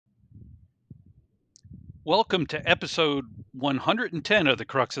Welcome to episode 110 of the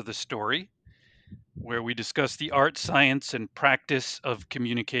Crux of the Story, where we discuss the art, science, and practice of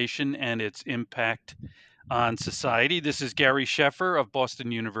communication and its impact on society. This is Gary Sheffer of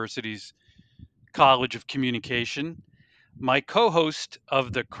Boston University's College of Communication. My co host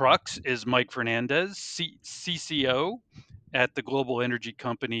of the Crux is Mike Fernandez, CCO at the global energy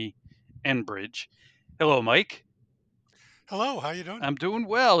company Enbridge. Hello, Mike. Hello, how you doing? I'm doing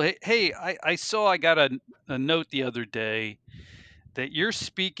well. Hey, I saw I got a note the other day that you're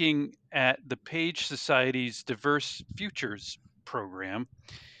speaking at the Page Society's Diverse Futures program,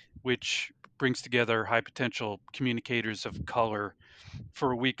 which brings together high potential communicators of color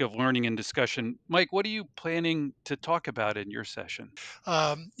for a week of learning and discussion. Mike, what are you planning to talk about in your session?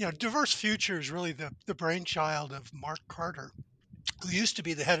 Diverse Future is really the brainchild of Mark Carter, who used to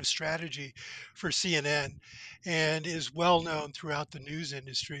be the head of strategy for CNN and is well known throughout the news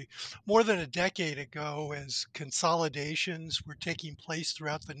industry. More than a decade ago, as consolidations were taking place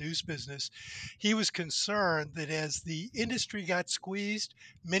throughout the news business, he was concerned that as the industry got squeezed,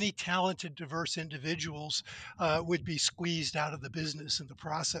 many talented, diverse individuals would be squeezed out of the business in the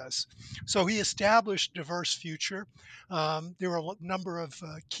process. So he established Diverse Future. There were a number of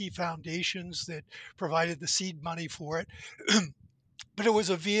key foundations that provided the seed money for it. But it was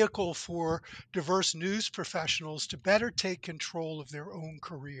a vehicle for diverse news professionals to better take control of their own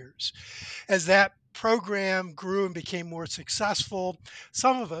careers. As that program grew and became more successful,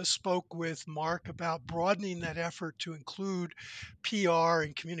 some of us spoke with Mark about broadening that effort to include PR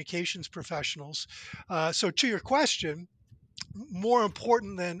and communications professionals. So, to your question, more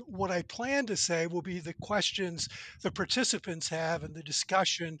important than what I plan to say will be the questions the participants have and the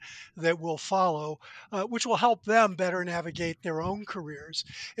discussion that will follow, which will help them better navigate their own careers.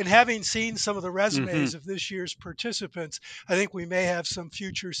 And having seen some of the Hmm. resumes of this year's participants, I think we may have some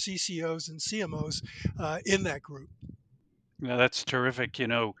future CCOs and CMOs in that group. Yeah, that's terrific.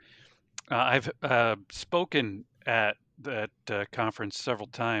 I've spoken at that conference several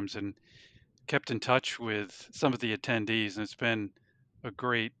times and kept in touch with some of the attendees, and it's been a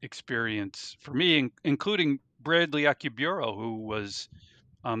great experience for me, including Bradley Acuburo, who was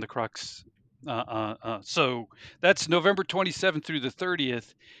on the Crux. So that's November 27th through the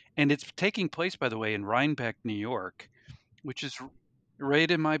 30th, and it's taking place, by the way, in Rhinebeck, New York, which is right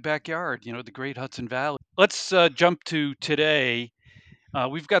in my backyard. The Great Hudson Valley. Let's jump to today.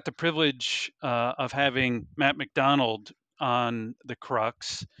 We've got the privilege of having Matt McDonald on the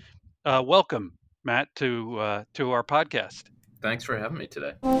Crux. Welcome, Matt, to our podcast. Thanks for having me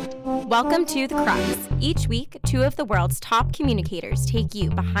today. Welcome to The Crux. Each week, two of the world's top communicators take you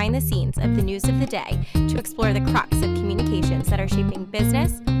behind the scenes of the news of the day to explore the crux of communications that are shaping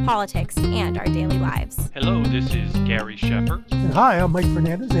business, politics, and our daily lives. Hello, this is Gary Sheffer. And hi, I'm Mike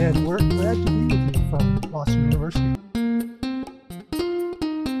Fernandez, and we're glad to be with you from Boston University.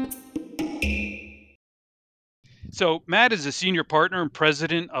 So, Matt is a senior partner and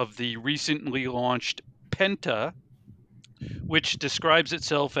president of the recently launched Penta, which describes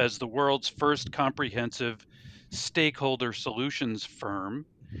itself as the world's first comprehensive stakeholder solutions firm.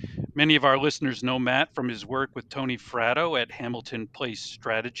 Many of our listeners know Matt from his work with Tony Fratto at Hamilton Place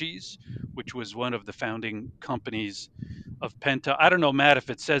Strategies, which was one of the founding companies of Penta. I don't know, Matt, if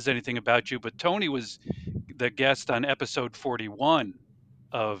it says anything about you, but Tony was the guest on episode 41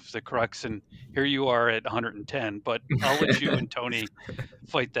 of the Crux, and here you are at 110. But I'll let you and Tony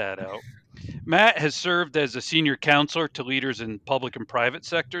fight that out. Matt has served as a senior counselor to leaders in public and private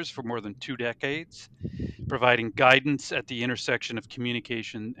sectors for more than 2 decades, providing guidance at the intersection of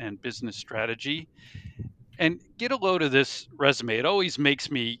communication and business strategy. And get a load of this resume. It always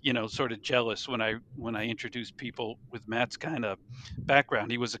makes me, sort of jealous when I introduce people with Matt's kind of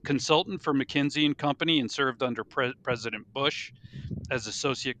background. He was a consultant for McKinsey and Company and served under President Bush as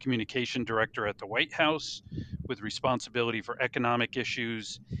Associate Communication Director at the White House with responsibility for economic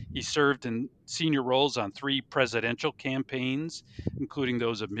issues. He served in senior roles on 3 presidential campaigns, including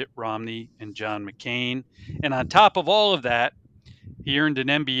those of Mitt Romney and John McCain. And on top of all of that, he earned an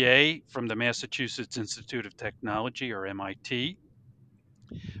MBA from the Massachusetts Institute of Technology, or MIT.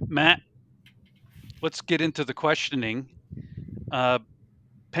 Matt, let's get into the questioning. Uh,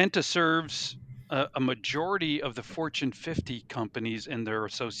 Penta serves a majority of the Fortune 50 companies and their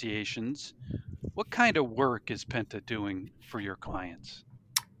associations. What kind of work is Penta doing for your clients?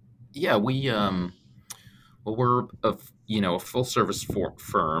 Yeah, we're a full service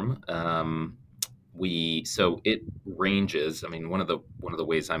firm. We so it ranges. I mean, one of the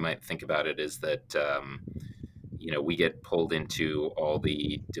ways I might think about it is that we get pulled into all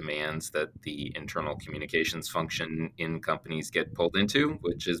the demands that the internal communications function in companies get pulled into,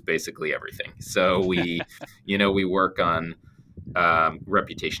 which is basically everything. So we work on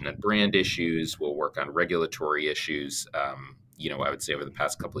reputation and brand issues. We'll work on regulatory issues. I would say over the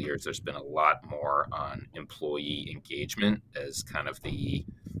past couple of years, there's been a lot more on employee engagement as kind of the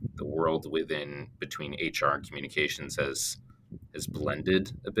world within between HR and communications has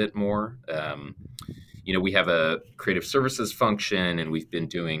blended a bit more. We have a creative services function, and we've been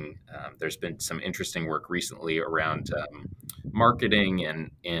doing. There's been some interesting work recently around marketing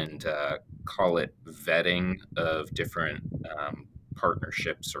and call it vetting of different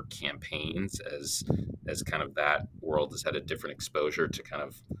partnerships or campaigns as kind of that world has had a different exposure to kind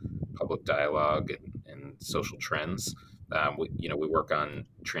of public dialogue and social trends. We work on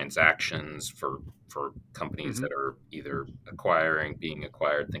transactions for companies Hmm. that are either acquiring, being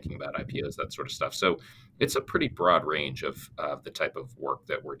acquired, thinking about IPOs, that sort of stuff. So it's a pretty broad range of the type of work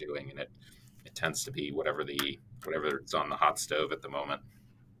that we're doing, and it tends to be whatever's on the hot stove at the moment.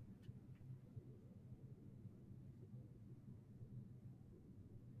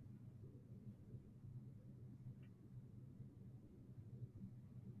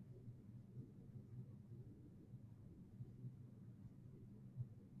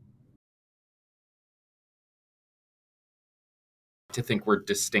 To think we're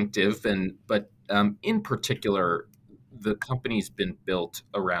distinctive, but in particular, the company's been built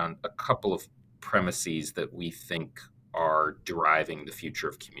around a couple of premises that we think are driving the future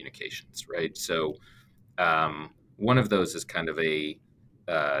of communications, right? So one of those is kind of a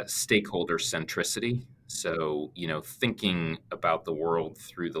stakeholder centricity. So thinking about the world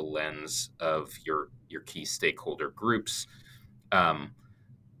through the lens of your key stakeholder groups. Um,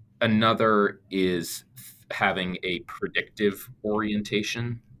 Another is having a predictive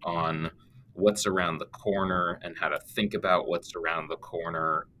orientation on what's around the corner and how to think about what's around the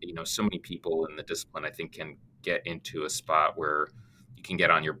corner. So many people in the discipline, I think, can get into a spot where you can get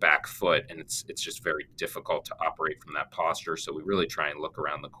on your back foot, and it's just very difficult to operate from that posture. So we really try and look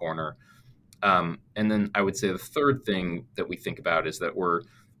around the corner. And then I would say the third thing that we think about is that we're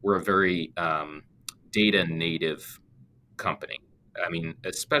a very data native company. I mean,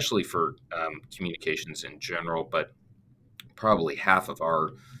 especially for communications in general, but probably half of our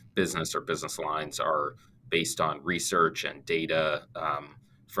business or business lines are based on research and data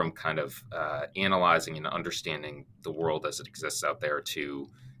from kind of analyzing and understanding the world as it exists out there to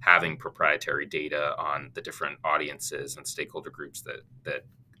having proprietary data on the different audiences and stakeholder groups that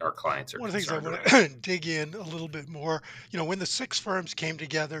our clients are One of the things I concerned want around. to dig in a little bit more, when the six firms came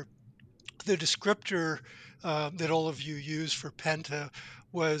together, the descriptor that all of you use for Penta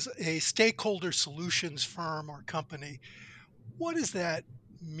was a stakeholder solutions firm or company. What does that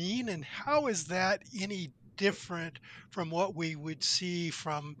mean, and how is that any different from what we would see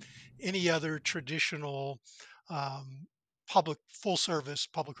from any other traditional um, public full service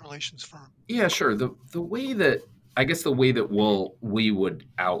public relations firm? Yeah, sure. The way that I guess the way that we would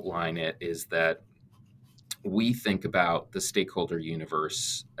outline it is that we think about the stakeholder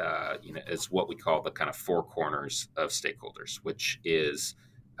universe, as what we call the kind of four corners of stakeholders, which is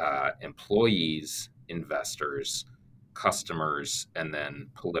employees, investors, customers, and then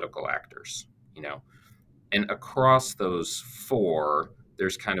political actors. You know, and across those four,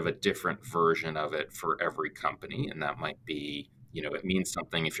 there's kind of a different version of it for every company. And that might be, it means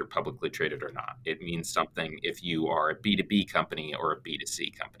something if you're publicly traded or not. It means something if you are a B2B company or a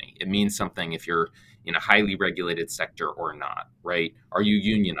B2C company. It means something if you're in a highly regulated sector or not, right? Are you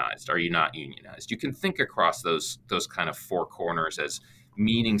unionized? Are you not unionized? You can think across those kind of four corners as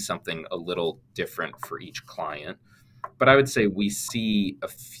meaning something a little different for each client. But I would say we see a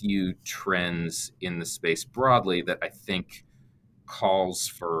few trends in the space broadly that I think calls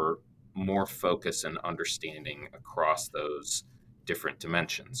for more focus and understanding across those different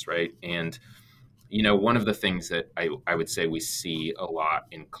dimensions, right? And one of the things that I would say we see a lot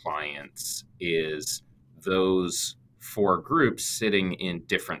in clients is those four groups sitting in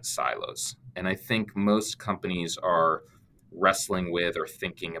different silos. And I think most companies are wrestling with or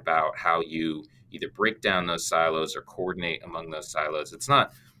thinking about how you either break down those silos or coordinate among those silos. It's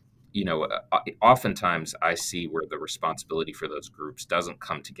not, oftentimes I see where the responsibility for those groups doesn't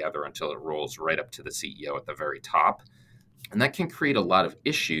come together until it rolls right up to the CEO at the very top. And that can create a lot of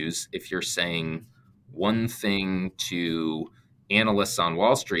issues if you're saying one thing to analysts on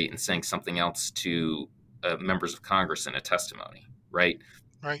Wall Street and saying something else to members of Congress in a testimony, right?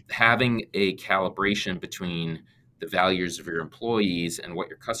 Right. Having a calibration between the values of your employees and what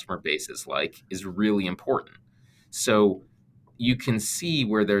your customer base is like is really important. So, you can see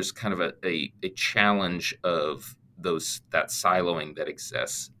where there's kind of a challenge of that siloing that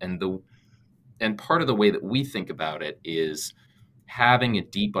exists. And part of the way that we think about it is having a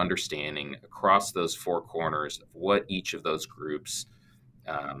deep understanding across those four corners of what each of those groups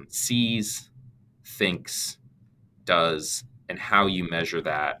sees, thinks, does, and how you measure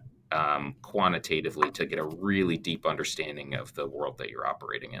that quantitatively to get a really deep understanding of the world that you're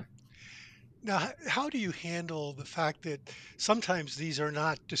operating in. Now, how do you handle the fact that sometimes these are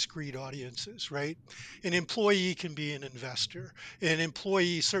not discrete audiences, right? An employee can be an investor. An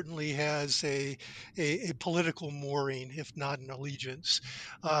employee certainly has a political mooring, if not an allegiance.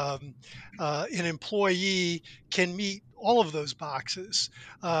 Um, an employee can meet all of those boxes.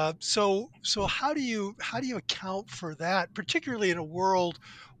 So how do you account for that, particularly in a world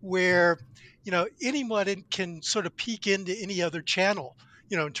where anyone can sort of peek into any other channel,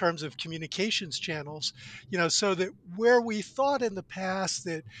 in terms of communications channels, so that where we thought in the past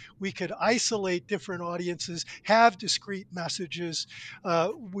that we could isolate different audiences, have discrete messages,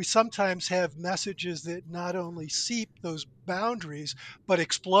 we sometimes have messages that not only seep those boundaries, but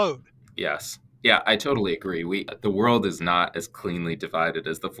explode. Yes. Yeah, I totally agree. The world is not as cleanly divided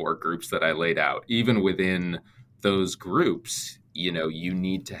as the four groups that I laid out. Even within those groups, you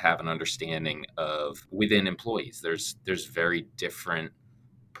need to have an understanding of within employees. There's very different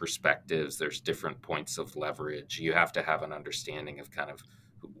perspectives, there's different points of leverage. You have to have an understanding of kind of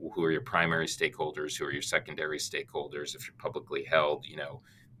who are your primary stakeholders, who are your secondary stakeholders, if you're publicly held,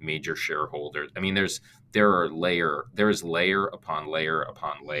 major shareholders. I mean, there is layer upon layer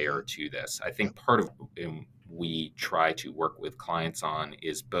upon Hmm. layer to this. I Yep. think part of we try to work with clients on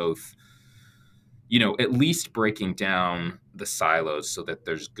is both, at least breaking down the silos so that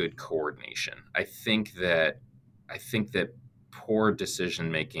there's good coordination. I think that poor decision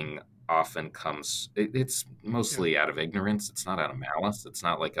making often it's Yeah. mostly out of ignorance. It's not out of malice. It's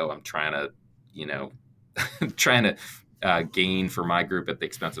not like, oh, I'm trying to, you know, trying to gain for my group at the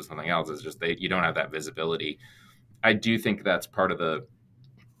expense of something else. It's just you don't have that visibility. I do think that's part of the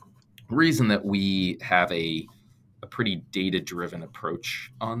reason that we have a pretty data driven approach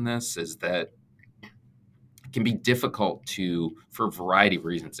on this, is that it can be difficult for a variety of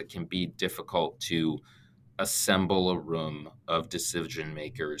reasons, it can be difficult to assemble a room of decision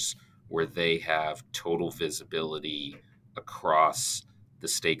makers where they have total visibility across the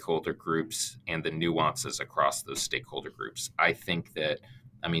stakeholder groups and the nuances across those stakeholder groups. I think that,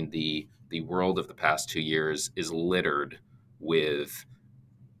 I mean, the world of the past 2 years is littered with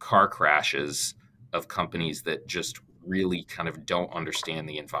car crashes of companies that just really kind of don't understand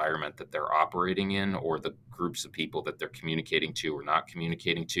the environment that they're operating in, or the groups of people that they're communicating to or not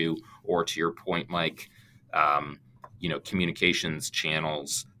communicating to, or to your point, Mike, um, communications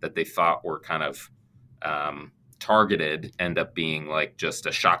channels that they thought were kind of targeted end up being like just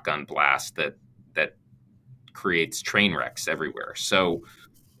a shotgun blast that creates train wrecks everywhere. So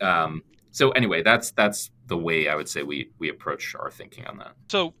anyway, that's the way I would say we approach our thinking on that.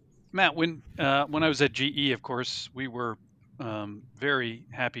 So, Matt, when I was at GE, of course, we were very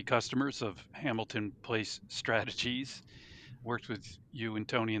happy customers of Hamilton Place Strategies. Worked with you and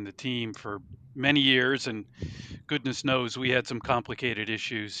Tony and the team for many years, and goodness knows we had some complicated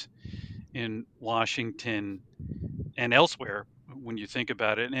issues in Washington and elsewhere when you think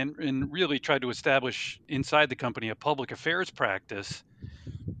about it, and really tried to establish inside the company a public affairs practice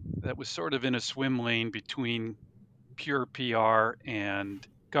that was sort of in a swim lane between pure PR and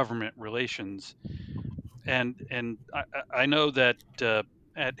government relations. And I know that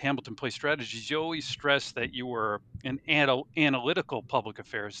at Hamilton Place Strategies, you always stress that you were an analytical public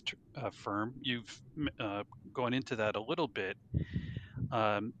affairs firm. You've gone into that a little bit.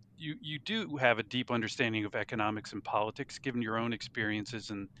 You do have a deep understanding of economics and politics, given your own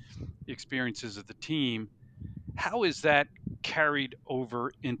experiences and the experiences of the team. How is that carried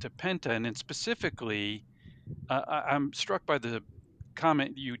over into Penta? And then specifically, I'm struck by the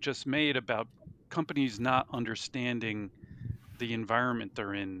comment you just made about companies not understanding the environment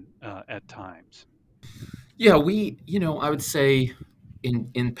they're in at times. Yeah, I would say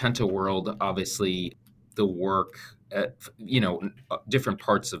in Penta world, obviously the work at, different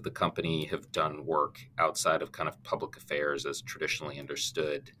parts of the company have done work outside of kind of public affairs as traditionally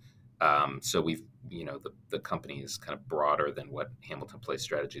understood. So the company is kind of broader than what Hamilton Place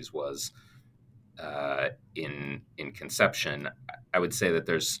Strategies was in conception. I would say that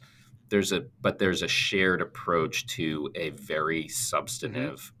there's a shared approach to a very Hmm.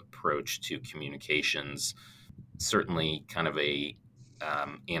 substantive approach to communications, certainly kind of a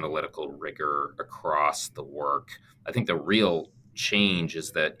analytical rigor across the work. I think the real change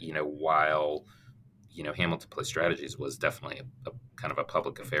is that, while Hamilton Place Strategies was definitely a kind of a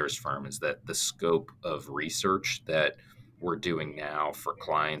public affairs firm, is that the scope of research that we're doing now for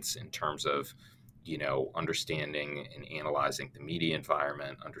clients in terms of, understanding and analyzing the media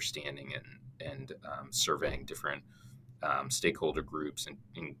environment, understanding and surveying different stakeholder groups, and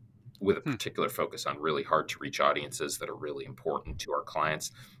with a Hmm. particular focus on really hard to reach audiences that are really important to our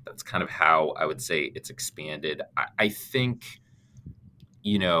clients. That's kind of how I would say it's expanded. I think,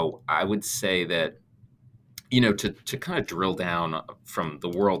 I would say that, to kind of drill down from the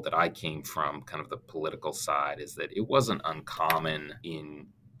world that I came from, kind of the political side, is that it wasn't uncommon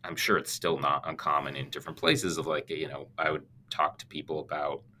I'm sure it's still not uncommon in different places of like, I would talk to people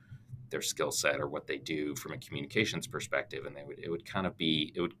about their skill set or what they do from a communications perspective, and it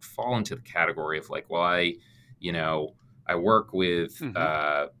would fall into the category of like, well, you know I work with Hmm.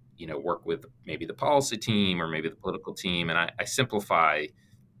 work with maybe the policy team or maybe the political team, and I simplify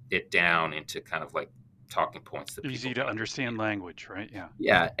it down into kind of like talking points that people Easy to can understand. understand language, right? Yeah.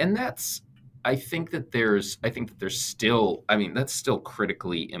 Yeah, and I think that there's still, I mean, that's still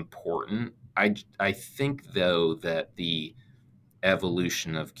critically important. I think though that the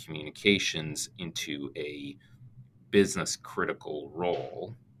evolution of communications into a business critical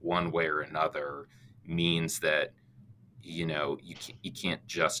role, one way or another, means that you can't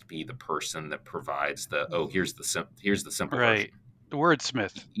just be the person that provides the, oh, Mhm. here's the simple version. Right. The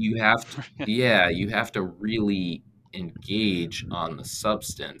wordsmith. You have to really engage on the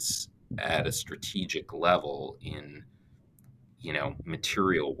substance at a strategic level in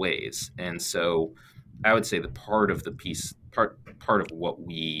material ways. And so I would say that part of what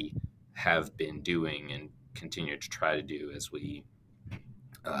we have been doing and continue to try to do as we've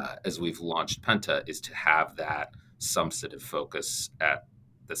launched Penta is to have that substantive focus at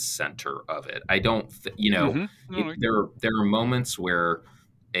the center of it. I don't, Hmm. No, there are moments where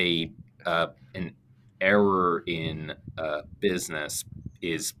an error in business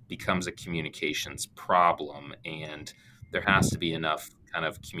becomes a communications problem, and there has to be enough kind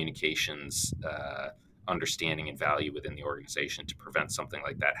of communications understanding and value within the organization to prevent something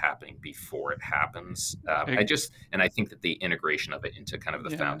like that happening before it happens. it, I think that the integration of it into kind of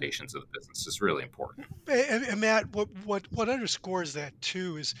the yeah. foundations of the business is really important. And Matt, what underscores that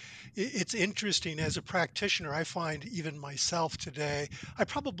too is it's interesting as a practitioner. I find even myself today, I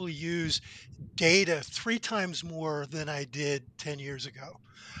probably use data 3 times more than I did 10 years ago.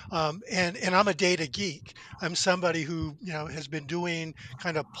 And I'm a data geek. I'm somebody who has been doing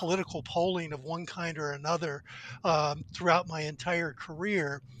kind of political polling of one kind or another throughout my entire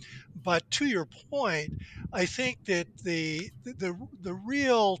career. But to your point, I think that the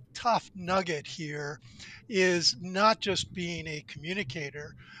real tough nugget here is not just being a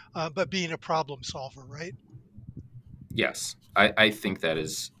communicator, but being a problem solver, right? Yes, I think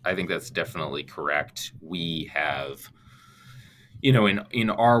that's definitely correct. We have, in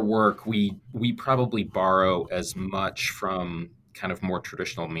our work, we probably borrow as much from kind of more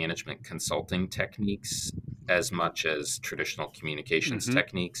traditional management consulting techniques as much as traditional communications Hmm.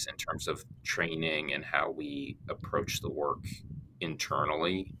 techniques in terms of training and how we approach the work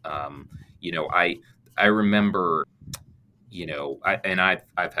internally. I remember,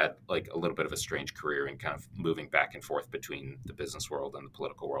 I've had like a little bit of a strange career in kind of moving back and forth between the business world and the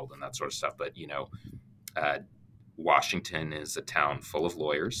political world and that sort of stuff. But uh, Washington is a town full of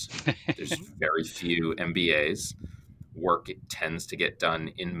lawyers. There's Mhm. very few MBAs. Work tends to get done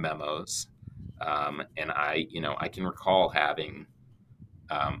in memos, and I can recall having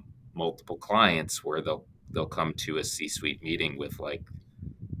um, multiple clients where they'll come to a C-suite meeting with like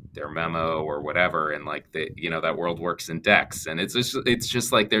their memo or whatever, and like that world works in decks, and it's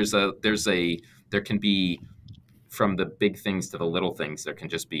just like there can be, from the big things to the little things, there can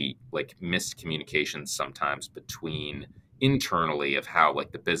just be like missed communications sometimes between internally of how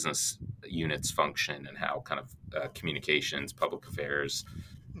like the business units function and how kind of communications, public affairs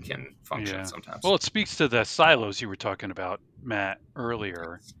Mhm. can function Yeah. sometimes. Well, it speaks to the silos you were talking about, Matt,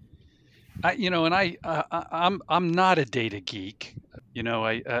 earlier. I'm not a data geek. You know,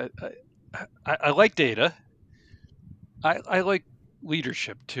 I like data. I like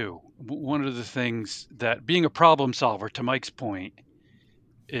leadership too. One of the things that being a problem solver, to Mike's point,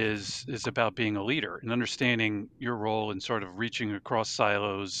 is about being a leader and understanding your role in sort of reaching across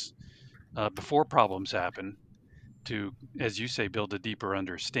silos before problems happen to, as you say, build a deeper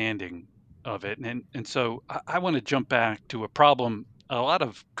understanding of it. And so I want to jump back to a problem a lot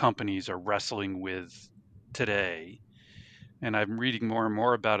of companies are wrestling with today. And I'm reading more and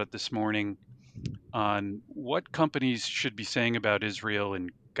more about it this morning on what companies should be saying about Israel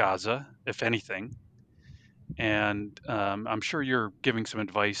and Gaza, if anything. And I'm sure you're giving some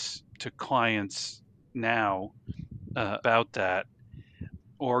advice to clients now about that,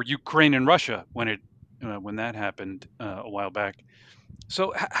 or Ukraine and Russia when that happened a while back.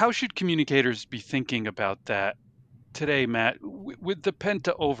 So, how should communicators be thinking about that today, Matt, with the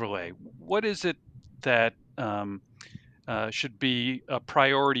Penta overlay? What is it that should be a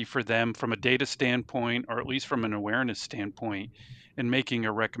priority for them from a data standpoint, or at least from an awareness standpoint, in making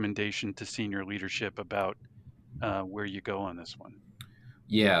a recommendation to senior leadership about where you go on this one?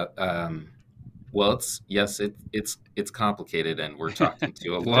 Yeah. Well, it's complicated, and we're talking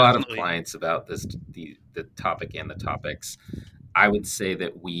to a lot of Definitely. clients about the topic and the topics. I would say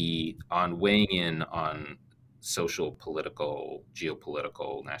that we, on weighing in on social, political,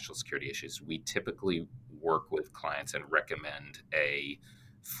 geopolitical, national security issues, we typically work with clients and recommend a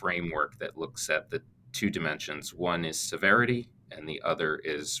framework that looks at the two dimensions. One is severity, and the other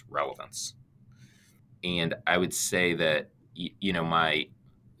is relevance. And I would say that my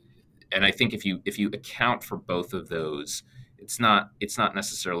and I think if you account for both of those, it's not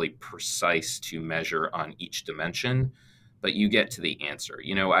necessarily precise to measure on each dimension, but you get to the answer.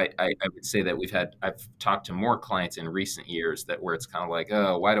 I would say that I've talked to more clients in recent years that where it's kind of like,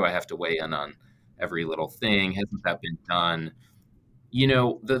 oh, why do I have to weigh in on every little thing? Hasn't that been done?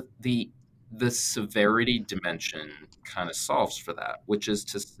 The severity dimension kind of solves for that, which is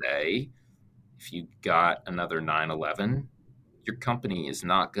to say, if you got another 9/11, your company is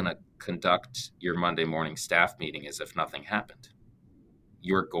not going to conduct your Monday morning staff meeting as if nothing happened.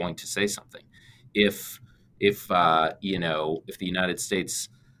 You're going to say something. If if the United States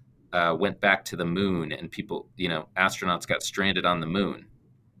went back to the moon and people, astronauts got stranded on the moon,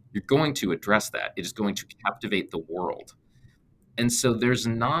 you're going to address that. It is going to captivate the world. And so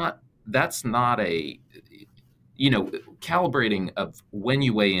that's not a calibrating of when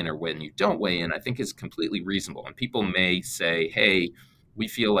you weigh in or when you don't weigh in, I think is completely reasonable. And people may say, hey, we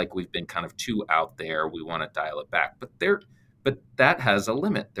feel like we've been kind of too out there. We want to dial it back. But that has a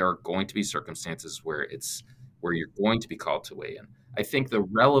limit. There are going to be circumstances where you're going to be called to weigh in. I think the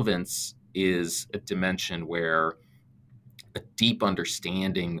relevance is a dimension where a deep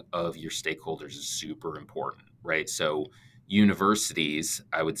understanding of your stakeholders is super important, right? So universities,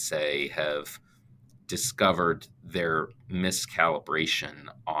 I would say, have discovered their miscalibration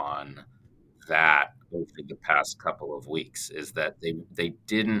on that over the past couple of weeks, is that they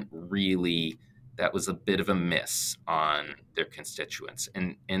didn't really, that was a bit of a miss on their constituents.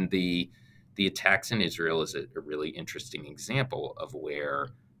 And the attacks in Israel is a really interesting example of where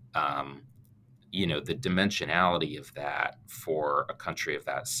the dimensionality of that for a country of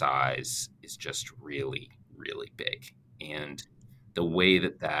that size is just really, really big. And the way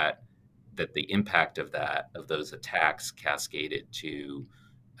that the impact of those attacks cascaded to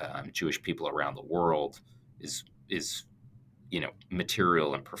Jewish people around the world is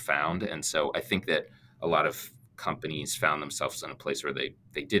material and profound. And so I think that a lot of companies found themselves in a place where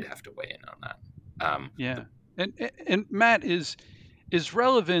they did have to weigh in on that. Yeah. And Matt, is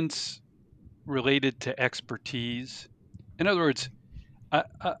relevance related to expertise? In other words,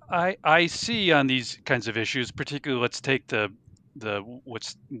 I see on these kinds of issues, particularly let's take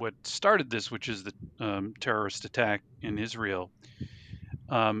what started this, which is the terrorist attack in Israel.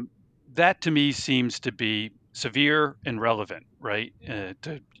 Um, that to me seems to be severe and relevant, right?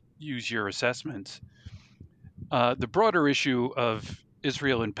 To use your assessments. The broader issue of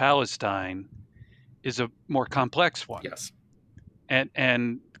Israel and Palestine is a more complex one, Yes.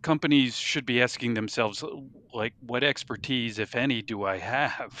 and companies should be asking themselves, like, what expertise, if any, do I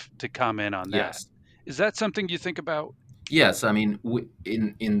have to comment on that? Yes. Is that something you think about? Yes. I mean,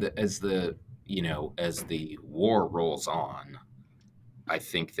 in the as the war rolls on, I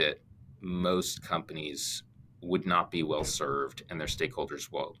think that most companies would not be well served, and their stakeholders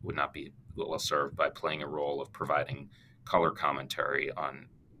would not be well served by playing a role of providing color commentary on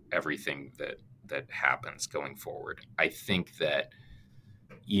everything that happens going forward. I think that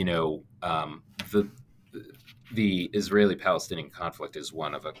you know the the Israeli-Palestinian conflict is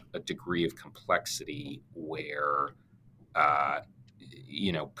one of a degree of complexity where uh,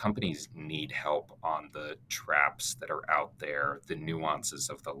 companies need help on the traps that are out there, the nuances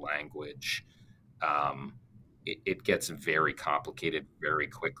of the language. Um, it gets very complicated very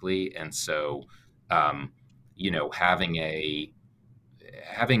quickly, and so um, having a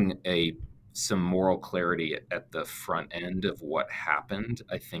some moral clarity at the front end of what happened,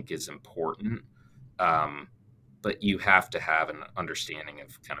 I think, is important. Um, but you have to have an understanding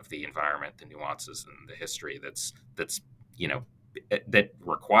of kind of the environment, the nuances, and the history that's you know that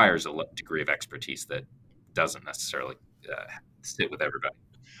requires a degree of expertise that doesn't necessarily sit with everybody.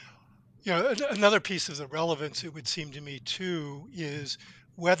 Another piece of the relevance, it would seem to me too, is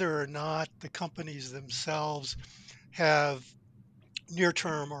whether or not the companies themselves have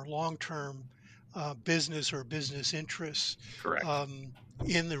near-term or long-term business or business interests Correct. um,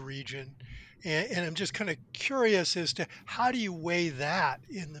 in the region. And I'm just kind of curious as to how do you weigh that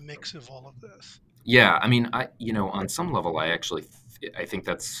in the mix of all of this? Yeah, I mean, on some level, I think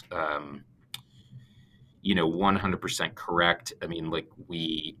that's, 100% correct. I mean,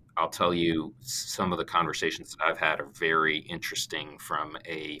 I'll tell you, some of the conversations that I've had are very interesting from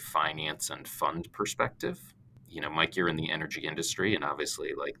a finance and fund perspective. Mike, you're in the energy industry, and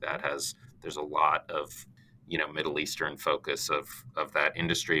obviously, there's a lot of, Middle Eastern focus of that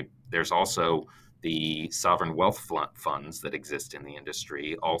industry. There's also the sovereign wealth funds that exist in the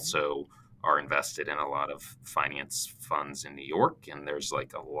industry, Mhm. also are invested in a lot of finance funds in New York, and there's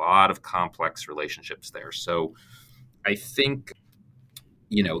like a lot of complex relationships there. So I think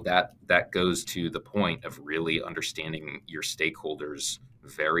that goes to the point of really understanding your stakeholders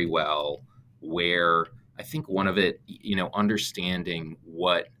very well. Where I think one of it, understanding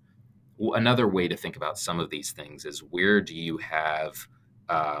what another way to think about some of these things is where do you have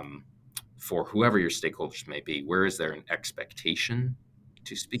um, for whoever your stakeholders may be, where is there an expectation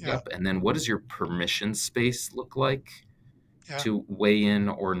to speak Yeah, up? And then what does your permission space look like yeah, to weigh in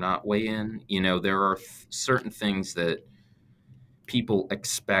or not weigh in? There are certain things that people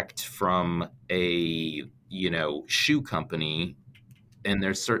expect from a, shoe company, and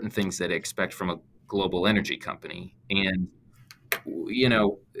there's certain things that they expect from a global energy company. And, you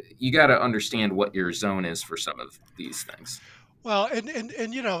know, you got to understand what your zone is for some of these things. well, and and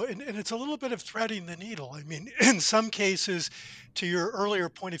it's a little bit of threading the needle. I mean, in some cases, to your earlier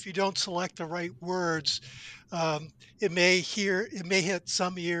point, if you don't select the right words, um, it may hit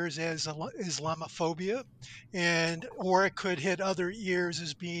some ears as Islamophobia, and or it could hit other ears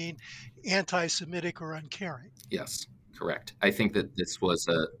as being anti-Semitic or uncaring. Yes, correct. I think that this was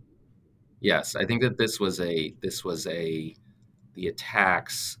a Yes, I think that the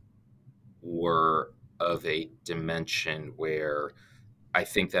attacks were of a dimension where I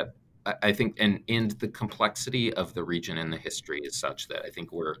think that I think and the complexity of the region and the history is such that I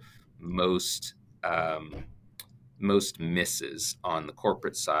think where most um, most misses on the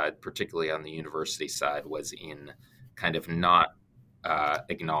corporate side, particularly on the university side, was in kind of not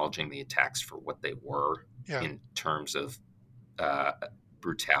acknowledging the attacks for what they were Yeah. in terms of uh,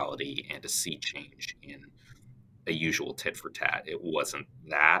 brutality and a sea change in a usual tit for tat. It wasn't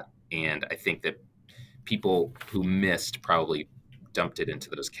that. And I think that people who missed probably dumped it into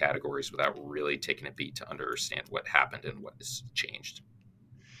those categories without really taking a beat to understand what happened and what has changed.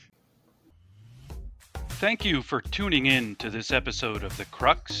 Thank you for tuning in to this episode of The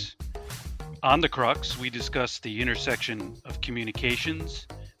Crux. On The Crux, we discuss the intersection of communications,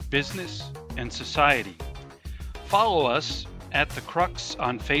 business, and society. Follow us at The Crux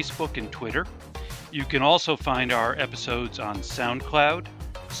on Facebook and Twitter. You can also find our episodes on SoundCloud,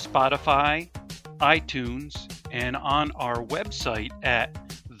 Spotify, iTunes, and on our website at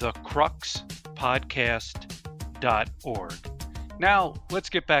thecruxpodcast.org. Now, let's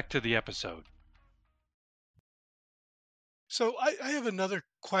get back to the episode. So I have another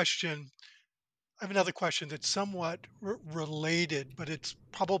question. I have another question that's somewhat related, but it's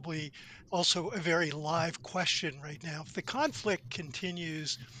probably also a very live question right now. If the conflict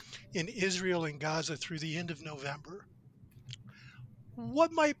continues in Israel and Gaza through the end of November,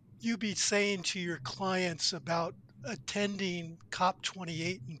 what might you be saying to your clients about attending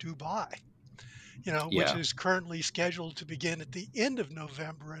COP28 in Dubai, which Yeah. is currently scheduled to begin at the end of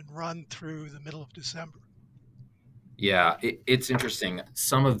November and run through the middle of December? Yeah, it's interesting.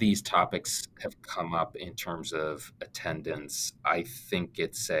 Some of these topics have come up in terms of attendance. I think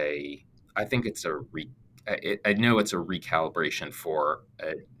it's a I know it's a recalibration for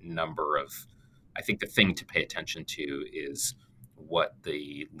a number of. I think the thing to pay attention to is what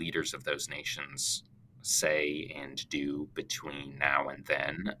the leaders of those nations say and do between now and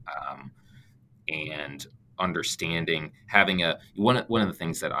then. And understanding having a one of the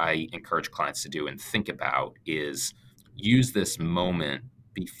things that I encourage clients to do and think about is use this moment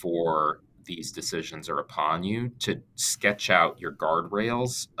before these decisions are upon you to sketch out your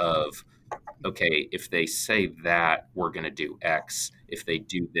guardrails of, okay, if they say that, we're going to do X. If they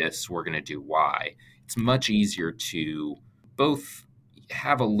do this, we're going to do Y. It's much easier to both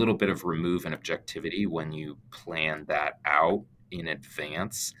have a little bit of remove and objectivity when you plan that out in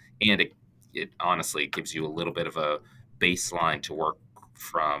advance. And it honestly gives you a little bit of a baseline to work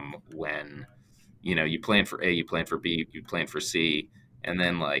from when, you plan for A, you plan for B, you plan for C, and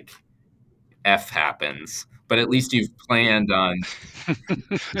then like F happens. But That's the at way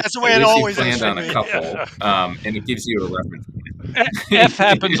it least you've always is planned for on a me. couple, Yeah. and it gives you a reference. F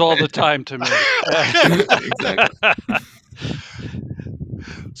happens all the time to me. Exactly.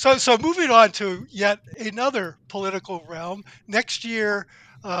 So moving on to yet another political realm. Next year,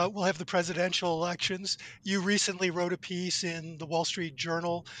 we'll have the presidential elections. You recently wrote a piece in the Wall Street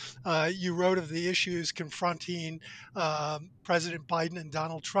Journal. You wrote of the issues confronting President Biden and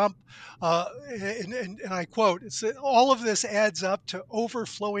Donald Trump. And I quote, it's, all of this adds up to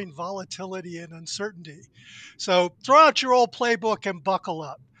overflowing volatility and uncertainty. So throw out your old playbook and buckle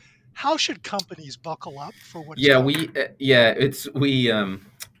up. How should companies buckle up for what is Yeah, coming? we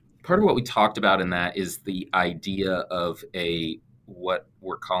part of what we talked about in that is the idea of a what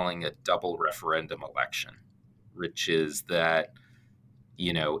we're calling a double referendum election, which is that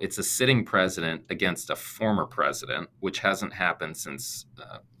it's a sitting president against a former president, which hasn't happened since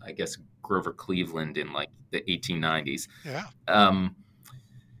I guess Grover Cleveland in like the 1890s. Yeah. Um,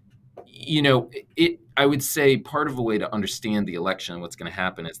 I would say part of the way to understand the election and what's going to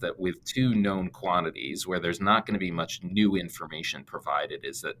happen is that with two known quantities where there's not going to be much new information provided,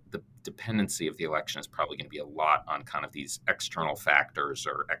 is that the dependency of the election is probably going to be a lot on kind of these external factors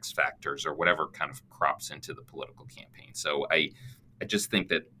or X factors or whatever kind of crops into the political campaign. So I just think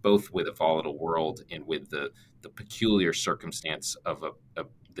that both with a volatile world and with the peculiar circumstance of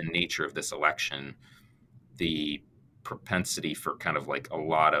the nature of this election, the propensity for kind of like a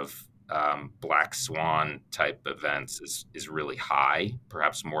lot of black swan type events is really high,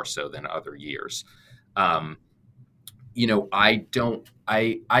 perhaps more so than other years. Um, I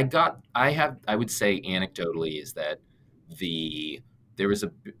would say anecdotally is that there was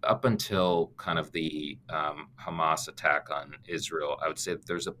up until kind of the Hamas attack on Israel, I would say that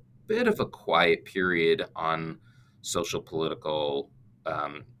there's a bit of a quiet period on social political,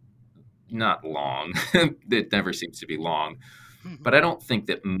 not long. It never seems to be long, Mhm. but I don't think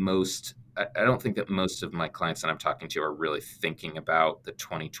that most of my clients that I'm talking to are really thinking about the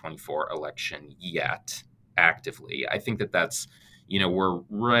 2024 election yet actively. I think that we're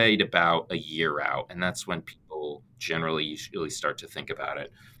right about a year out, and that's when people generally usually start to think about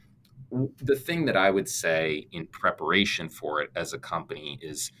it. The thing that I would say in preparation for it as a company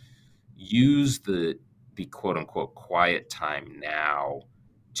is use the quote unquote quiet time now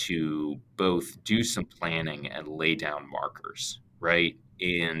to both do some planning and lay down markers, right?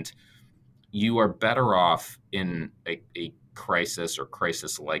 And you are better off in a crisis or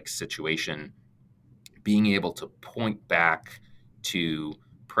crisis like situation being able to point back to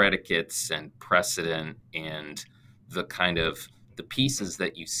predicates and precedent and the kind of the pieces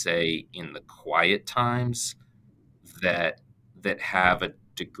that you say in the quiet times that have a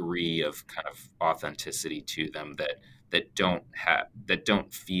degree of kind of authenticity to them that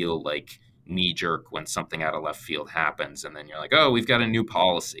don't feel like knee jerk when something out of left field happens and then you're like, oh, we've got a new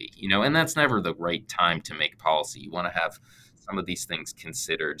policy, and that's never the right time to make policy. You want to have some of these things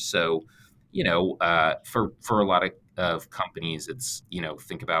considered. So for a lot of companies, it's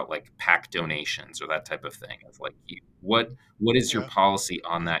think about like pack donations or that type of thing of like what is your Yeah. policy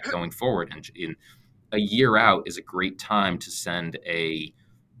on that going forward, and in a year out is a great time to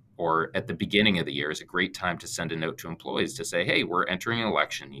or at the beginning of the year is a great time to send a note to employees to say, hey, we're entering an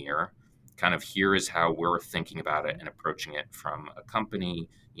election year. Kind of here is how we're thinking about it and approaching it from a company.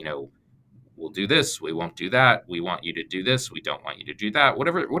 We'll do this, we won't do that. We want you to do this, we don't want you to do that.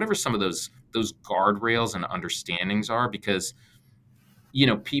 Whatever some of those guardrails and understandings are, because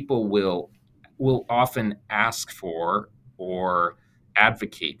people will often ask for or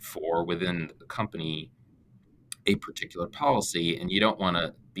advocate for within the company a particular policy, and you don't want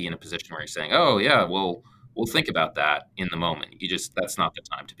to be in a position where you're saying, "Oh yeah, we'll think about that in the moment." That's not the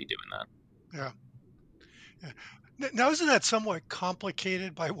time to be doing that. Yeah. Yeah. Now, isn't that somewhat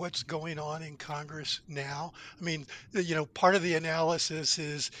complicated by what's going on in Congress now? I mean, part of the analysis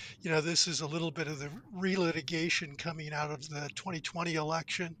is, this is a little bit of the relitigation coming out of the 2020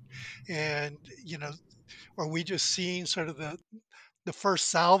 election. And, are we just seeing sort of the first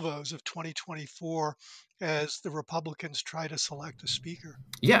salvos of 2024 as the Republicans try to select a speaker?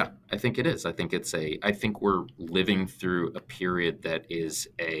 Yeah, I think it is. I think we're living through a period that is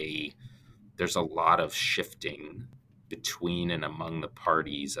there's a lot of shifting between and among the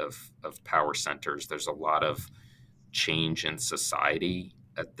parties of power centers. There's a lot of change in society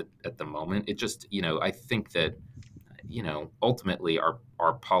at the moment. It just, I think that ultimately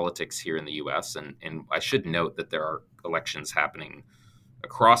our politics here in the US, and I should note that there are elections happening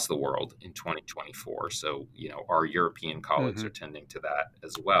across the world in 2024. So, our European colleagues Hmm. are tending to that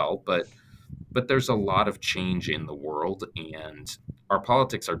as well. But there's a lot of change in the world, and our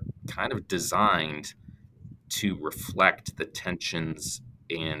politics are kind of designed to reflect the tensions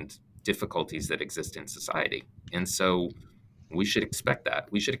and difficulties that exist in society. And so We should expect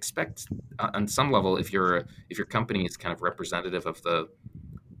that. We should expect on some level, if your company is kind of representative of the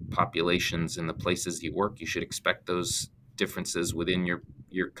populations in the places you work, you should expect those differences within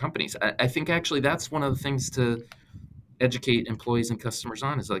your companies. I think actually that's one of the things to educate employees and customers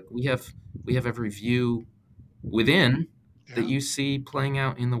on is like we have every view within that Yeah. you see playing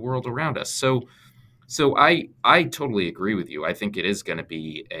out in the world around us. So I totally agree with you. I think it is going to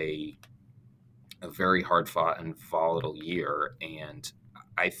be a very hard fought and volatile year, and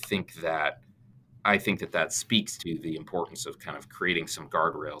I think that that speaks to the importance of kind of creating some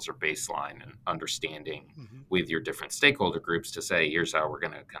guardrails or baseline and understanding Hmm. with your different stakeholder groups to say, here's how we're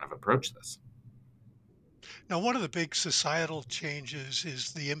going to kind of approach this. Now, one of the big societal changes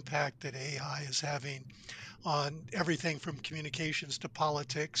is the impact that AI is having on everything from communications to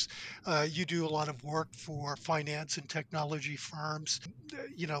politics. You do a lot of work for finance and technology firms.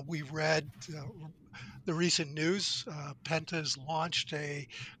 We read the recent news. Penta has launched a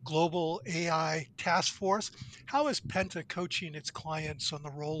global AI task force. How is Penta coaching its clients on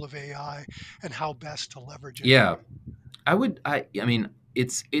the role of AI and how best to leverage it? Yeah, I mean,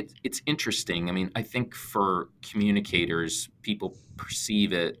 it's interesting. I mean, I think for communicators, people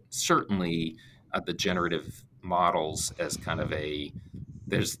perceive it certainly the generative models as kind of a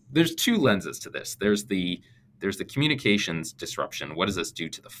there's two lenses to this. There's the communications disruption. What does this do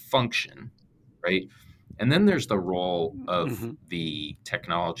to the function, right? And then there's the role of Hmm. the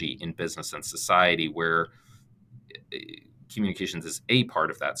technology in business and society, where uh, communications is a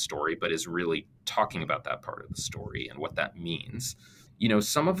part of that story, but is really talking about that part of the story and what that means.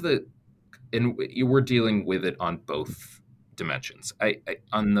 Some of the and we're dealing with it on both dimensions.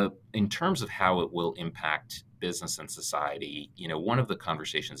 On the in terms of how it will impact business and society, one of the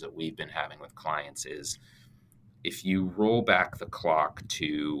conversations that we've been having with clients is if you roll back the clock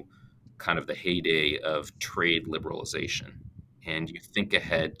to kind of the heyday of trade liberalization and you think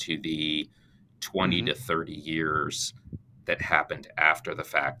ahead to the 20 Hmm. to 30 years that happened after the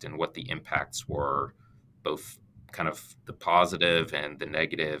fact and what the impacts were, both kind of the positive and the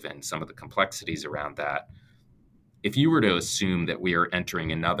negative and some of the complexities around that. If you were to assume that we are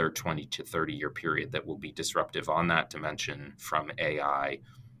entering another 20 to 30 year period that will be disruptive on that dimension from AI,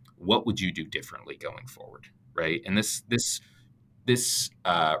 what would you do differently going forward? Right. And this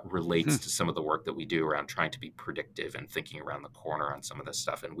relates to some of the work that we do around trying to be predictive and thinking around the corner on some of this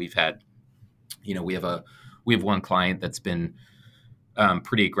stuff. And we've had, we have one client that's been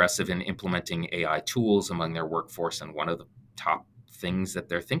pretty aggressive in implementing AI tools among their workforce. And one of the top things that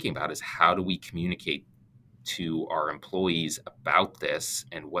they're thinking about is how do we communicate to our employees about this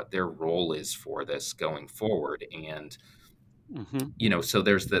and what their role is for this going forward. And Hmm. so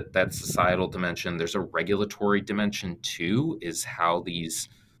there's that societal dimension. There's a regulatory dimension too, is how these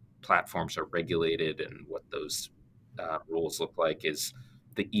platforms are regulated and what those rules look like. Is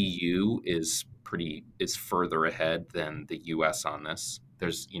the EU is further ahead than the US on this.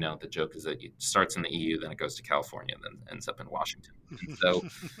 There's the joke is that it starts in the EU, then it goes to California, and then ends up in Washington. And so,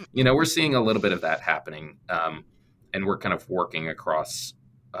 we're seeing a little bit of that happening, and we're kind of working across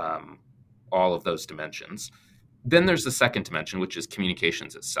um, all of those dimensions. Then there's the second dimension, which is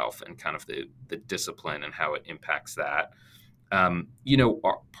communications itself and kind of the discipline and how it impacts that.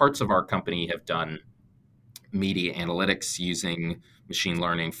 Parts of our company have done media analytics using machine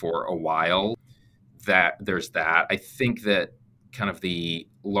learning for a while. That there's that. I think that kind of the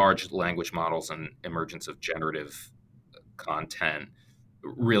large language models and emergence of generative content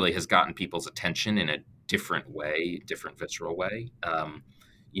really has gotten people's attention in a different way, different visceral way.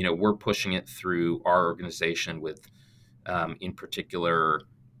 We're pushing it through our organization with, in particular,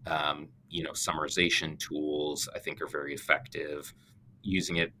 summarization tools. I think are very effective.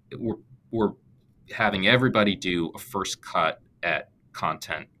 Using it, we're having everybody do a first cut at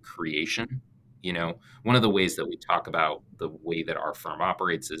content creation. One of the ways that we talk about the way that our firm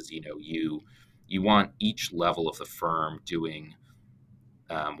operates is, you want each level of the firm doing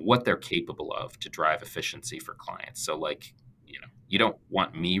what they're capable of to drive efficiency for clients. So, like, you don't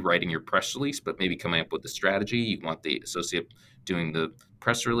want me writing your press release, but maybe coming up with the strategy. You want the associate doing the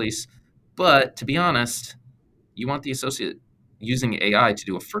press release. But to be honest, you want the associate using AI to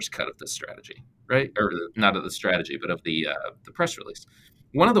do a first cut of the strategy, right? Or not of the strategy, but of the press release.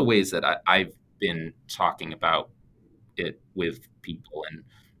 One of the ways that I've been talking about it with people,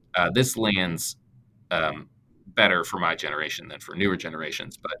 and this lands better for my generation than for newer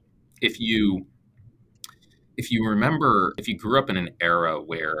generations. But if you remember, if you grew up in an era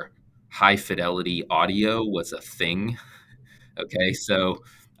where high fidelity audio was a thing, okay, so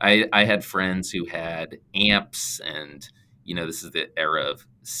I had friends who had amps, and this is the era of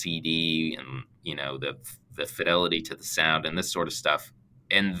CD and the the fidelity to the sound and this sort of stuff.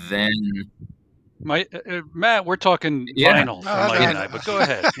 And then, Matt, we're talking yeah, vinyl for No, Mike no, and no. I, but go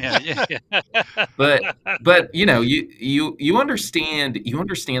ahead. Yeah. but you understand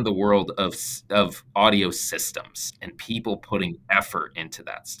the world of audio systems and people putting effort into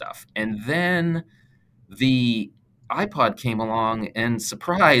that stuff. And then the iPod came along, and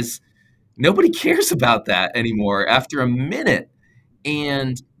surprise, nobody cares about that anymore after a minute.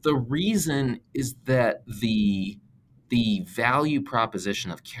 And the reason is that the value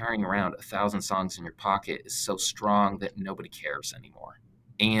proposition of carrying around 1,000 songs in your pocket is so strong that nobody cares anymore.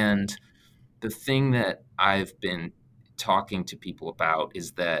 And the thing that I've been talking to people about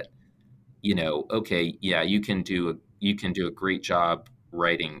is that, okay, yeah, you can do a great job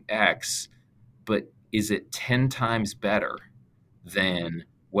writing X, but is it 10 times better than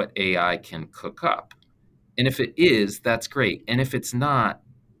what AI can cook up? And if it is, that's great. And if it's not,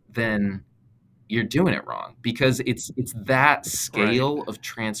 then you're doing it wrong, because it's that Right. scale of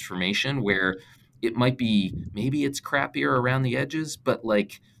transformation where it might be, maybe it's crappier around the edges, but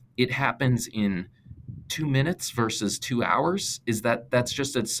like it happens in 2 minutes versus 2 hours. That's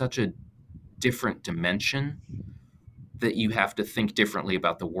just such a different dimension that you have to think differently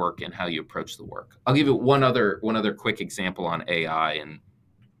about the work and how you approach the work. I'll give you one other quick example on AI, and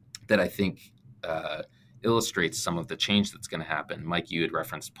that I think uh, illustrates some of the change that's going to happen. Mike, you had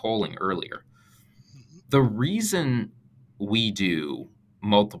referenced polling earlier. Mhm. The reason we do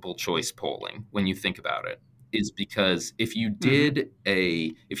multiple choice polling, when you think about it, is because Hmm. if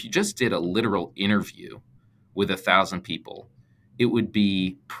you just did a literal interview with 1,000 people, it would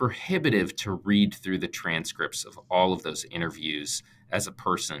be prohibitive to read through the transcripts of all of those interviews as a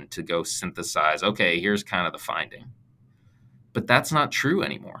person to go synthesize, okay, here's kind of the finding. But that's not true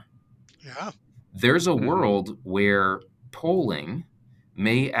anymore. Yeah. There's a Hmm. world where polling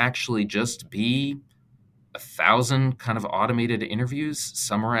may actually just be 1,000 kind of automated interviews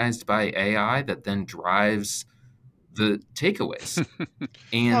summarized by AI that then drives the takeaways.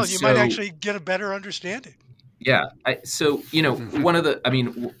 And Well, you might so, actually get a better understanding. yeah, so Hmm. one of the, I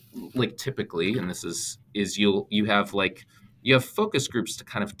mean, like typically, and this is you have focus groups to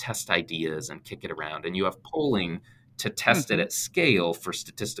kind of test ideas and kick it around, and you have polling to test it Hmm. at scale for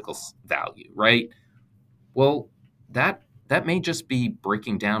statistical value, right? Well, that may just be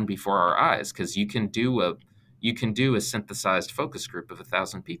breaking down before our eyes, because you can do a synthesized focus group of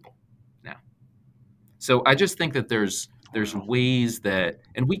 1,000 people now. So I just think that there's Wow. ways that,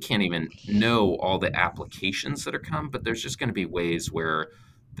 and we can't even know all the applications that are come, but there's just going to be ways where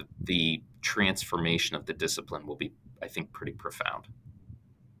the transformation of the discipline will be, I think, pretty profound.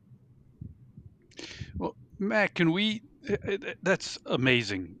 Well, Matt, that's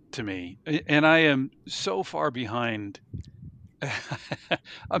amazing to me. And I am so far behind.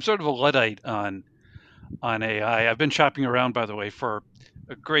 I'm sort of a Luddite on AI. I've been shopping around, by the way, for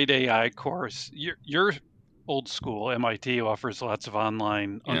a great AI course. Your old school MIT offers lots of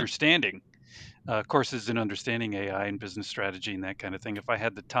online Yeah, understanding courses in understanding AI and business strategy and that kind of thing. If I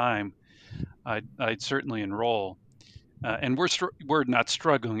had the time, I'd certainly enroll. And we're not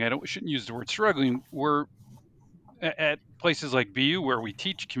struggling. Shouldn't use the word struggling. We're at places like BU where we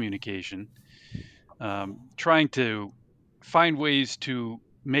teach communication, trying to find ways to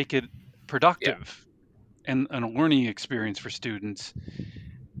make it yeah, productive and a learning experience for students.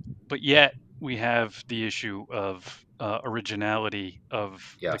 But yet we have the issue of originality of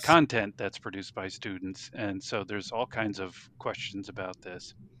the yes, content that's produced by students. And so there's all kinds of questions about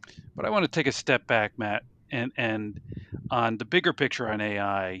this. But I want to take a step back, Matt, and on the bigger picture on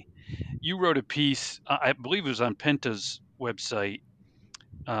AI. You wrote a piece, I believe it was on Penta's website,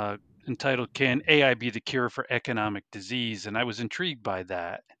 uh, entitled "Can AI Be the Cure for Economic Disease?" And I was intrigued by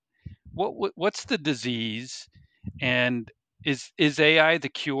that. What's the disease, and is AI the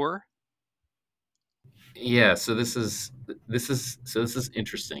cure? yeah. So this is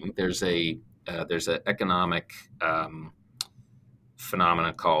interesting. There's an economic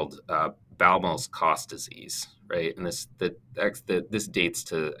phenomena called Balmer's cost disease, right? And this dates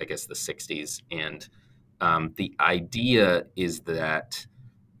to, I guess, the 60s, and the idea is that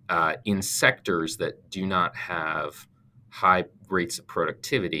in sectors that do not have high rates of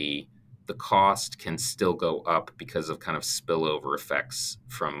productivity, the cost can still go up because of kind of spillover effects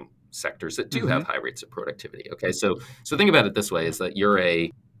from sectors that do Hmm. have high rates of productivity. Okay, so think about it this way: is that you're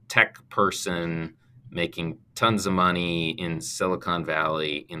a tech person making tons of money in Silicon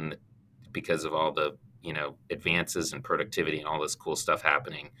Valley because of all the advances in productivity and all this cool stuff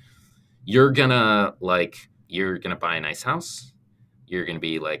happening. You're gonna buy a nice house. You're going to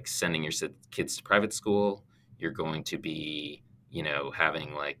be like sending your kids to private school. You're going to be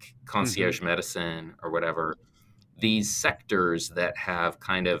having like concierge medicine or whatever, these sectors that have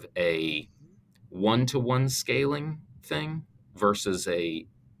kind of a one-to-one scaling thing versus a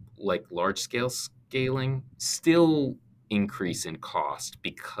like large scale scaling still increase in cost,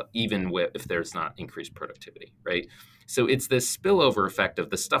 because even if there's not increased productivity, right? So it's this spillover effect of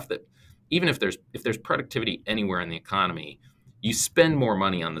the stuff that even if there's productivity anywhere in the economy, you spend more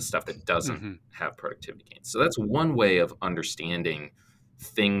money on the stuff that doesn't have productivity gains. So that's one way of understanding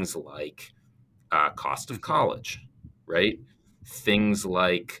things like cost of college, right? Things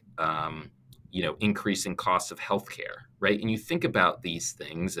like increasing costs of healthcare, right? And you think about these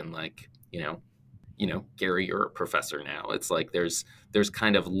things, and like Gary, you're a professor now. It's like there's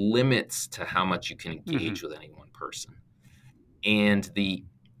kind of limits to how much you can engage with any one person. And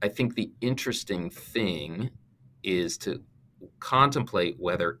I think the interesting thing is to contemplate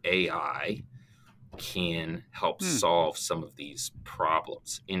whether AI can help solve some of these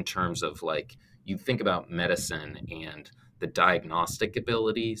problems in terms of, like, you think about medicine and the diagnostic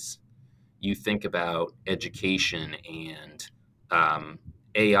abilities, you think about education, and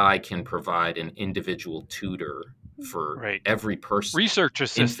AI can provide an individual tutor for every person. Research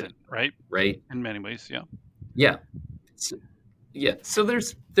assistant, right? Right. In many ways, yeah. Yeah. So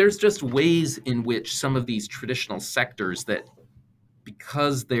there's just ways in which some of these traditional sectors that,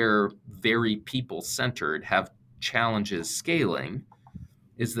 because they're very people-centered, have challenges scaling,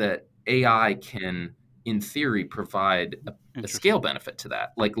 is that AI can, in theory, provide a scale benefit to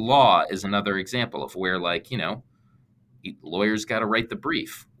that. Like law is another example of where, like, lawyers got to write the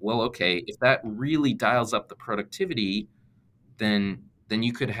brief. Well, okay, if that really dials up the productivity, then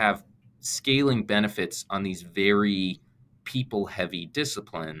you could have scaling benefits on these very people-heavy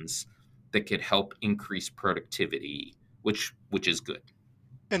disciplines that could help increase productivity, which is good.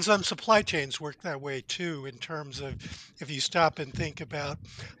 And some supply chains work that way too, in terms of if you stop and think about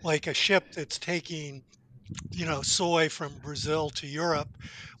like a ship that's taking, soy from Brazil to Europe.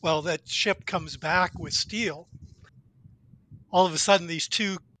 Well, that ship comes back with steel. All of a sudden, these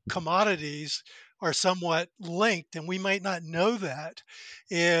two commodities are somewhat linked, and we might not know that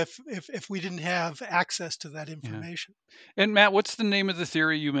if we didn't have access to that information. And Matt, what's the name of the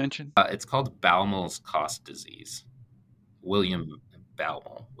theory you mentioned? It's called Balmol's cost disease. William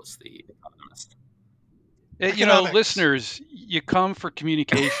Balmol was the economist. Listeners, you come for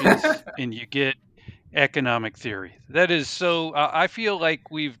communications and you get economic theory. That is so. I feel like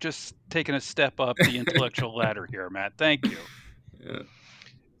we've just taken a step up the intellectual ladder here, Matt. Thank you.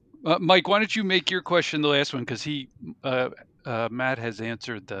 Yeah. Mike, why don't you make your question the last one, because Matt has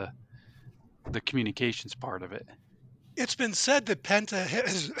answered the communications part of it. It's been said that Penta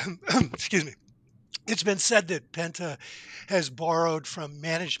has, excuse me. It's been said that Penta has borrowed from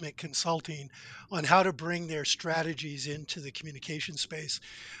management consulting on how to bring their strategies into the communication space.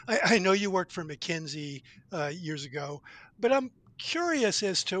 I know you worked for McKinsey years ago, but I'm curious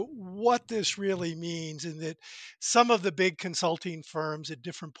as to what this really means, and that some of the big consulting firms at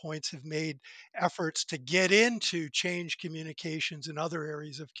different points have made efforts to get into change communications and other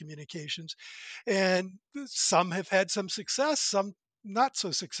areas of communications. And some have had some success, some not so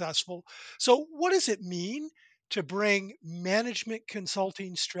successful. So, what does it mean to bring management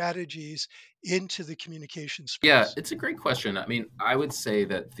consulting strategies into the communication Yeah, space? it's a great question. I mean, I would say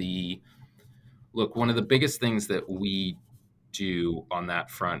that one of the biggest things that we do on that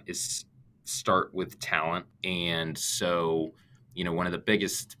front is start with talent. And so, one of the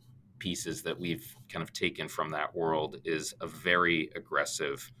biggest pieces that we've kind of taken from that world is a very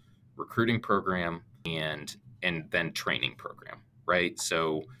aggressive recruiting program and then training program, right?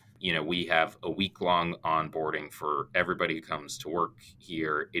 So, we have a week-long onboarding for everybody who comes to work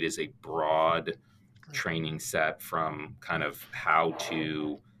here. It is a broad training set, from kind of how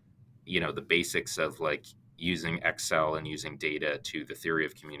to, the basics of like using Excel and using data, to the theory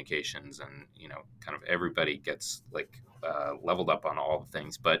of communications, and kind of everybody gets like leveled up on all the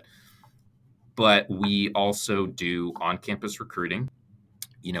things. But we also do on-campus recruiting.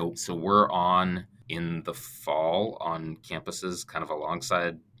 So we're on in the fall on campuses, kind of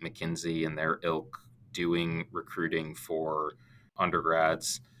alongside McKinsey and their ilk, doing recruiting for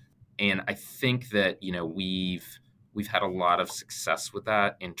undergrads. And I think that we've had a lot of success with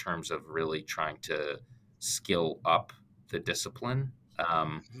that in terms of really trying to skill up the discipline.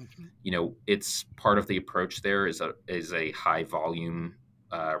 It's part of the approach. There is a high volume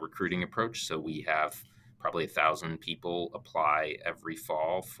recruiting approach. So we have probably 1,000 people apply every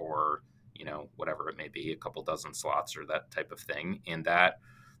fall for whatever it may be, a couple dozen slots or that type of thing, and that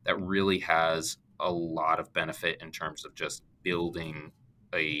really has a lot of benefit in terms of just building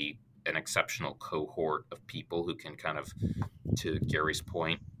a an exceptional cohort of people who can kind of, to Gary's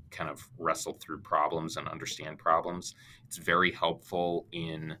point, kind of wrestle through problems and understand problems. It's very helpful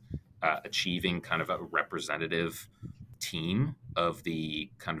in achieving kind of a representative team of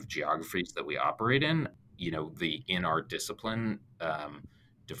the kind of geographies that we operate in. In our discipline,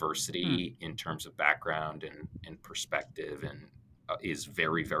 diversity in terms of background and perspective and is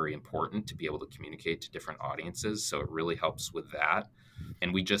very, very important to be able to communicate to different audiences. So it really helps with that.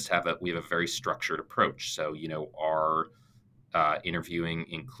 And we have a very structured approach. So, our interviewing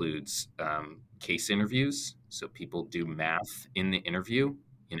includes case interviews. So people do math in the interview,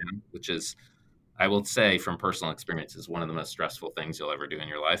 which is, I will say from personal experience, is one of the most stressful things you'll ever do in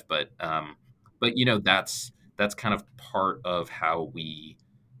your life. But that's kind of part of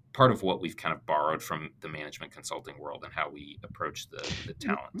what we've kind of borrowed from the management consulting world and how we approach the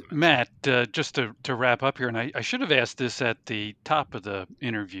talent dimension. Matt, just to wrap up here, and I should have asked this at the top of the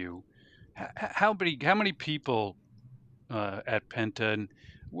interview. How many people at Penta, and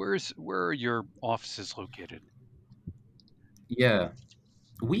where are your offices located? Yeah,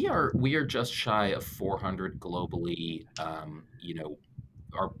 we are just shy of 400 globally.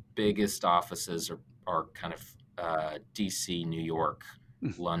 Our biggest offices are kind of DC, New York,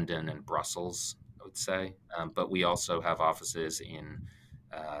 London, and Brussels, I would say. But we also have offices in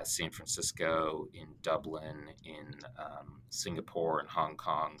San Francisco, in Dublin, in Singapore, and Hong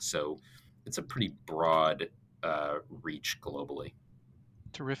Kong. So it's a pretty broad reach globally.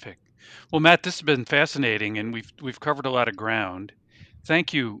 Terrific. Well, Matt, this has been fascinating, and we've covered a lot of ground.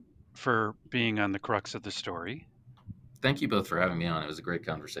 Thank you for being on the Crux of the Story. Thank you both for having me on. It was a great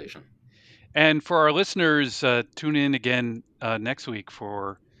conversation. And for our listeners, tune in again next week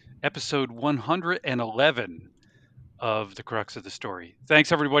for episode 111 of the Crux of the Story.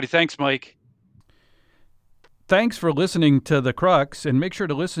 Thanks, everybody. Thanks, Mike. Thanks for listening to The Crux, and make sure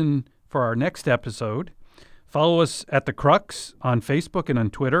to listen for our next episode. Follow us at The Crux on Facebook and on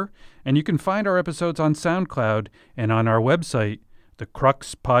Twitter, and you can find our episodes on SoundCloud and on our website,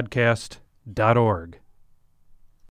 thecruxpodcast.org.